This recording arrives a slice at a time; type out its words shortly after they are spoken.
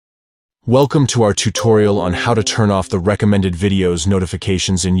Welcome to our tutorial on how to turn off the recommended videos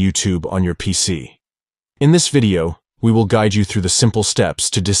notifications in YouTube on your PC. In this video, we will guide you through the simple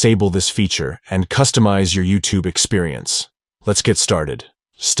steps to disable this feature and customize your YouTube experience. Let's get started.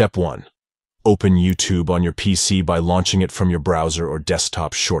 Step 1. Open YouTube on your PC by launching it from your browser or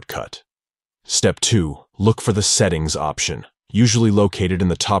desktop shortcut. Step 2. Look for the Settings option, usually located in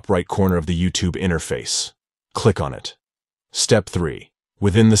the top right corner of the YouTube interface. Click on it. Step 3.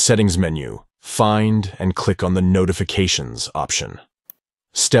 Within the Settings menu, find and click on the Notifications option.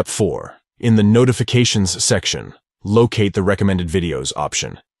 Step 4. In the Notifications section, locate the Recommended Videos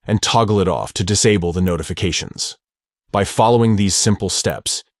option and toggle it off to disable the notifications. By following these simple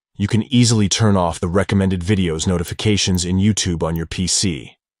steps, you can easily turn off the Recommended Videos notifications in YouTube on your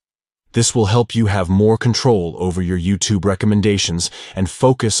PC. This will help you have more control over your YouTube recommendations and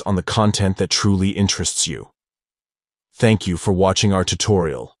focus on the content that truly interests you. Thank you for watching our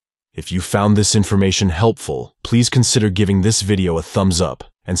tutorial. If you found this information helpful, please consider giving this video a thumbs up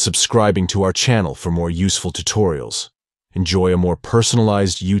and subscribing to our channel for more useful tutorials. Enjoy a more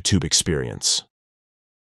personalized YouTube experience.